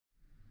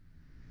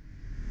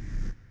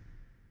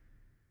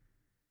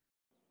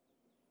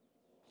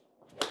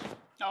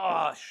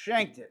Oh,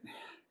 shanked it.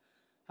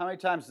 How many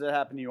times does that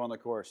happen to you on the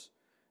course?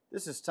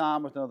 This is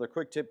Tom with another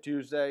Quick Tip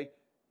Tuesday.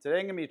 Today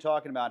I'm going to be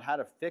talking about how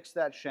to fix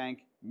that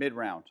shank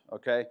mid-round,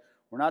 okay?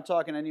 We're not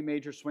talking any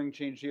major swing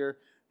change here,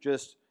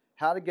 just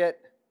how to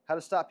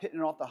stop hitting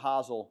it off the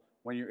hosel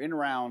when you're in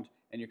round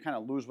and you kind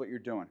of lose what you're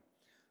doing.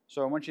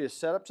 So I want you to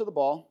set up to the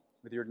ball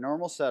with your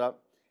normal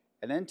setup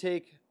and then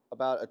take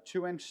about a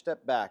 2-inch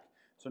step back.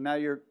 So now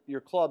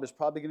your club is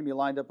probably going to be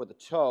lined up with the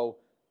toe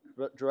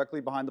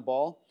directly behind the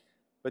ball.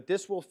 But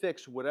this will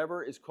fix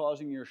whatever is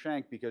causing your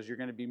shank because you're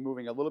going to be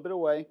moving a little bit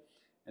away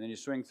and then you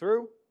swing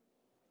through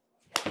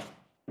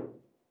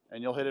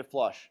and you'll hit it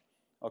flush.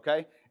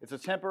 Okay? It's a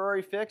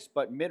temporary fix,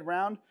 but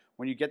mid-round,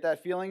 when you get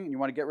that feeling and you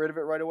want to get rid of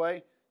it right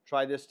away,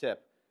 try this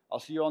tip. I'll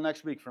see you all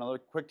next week for another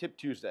Quick Tip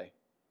Tuesday.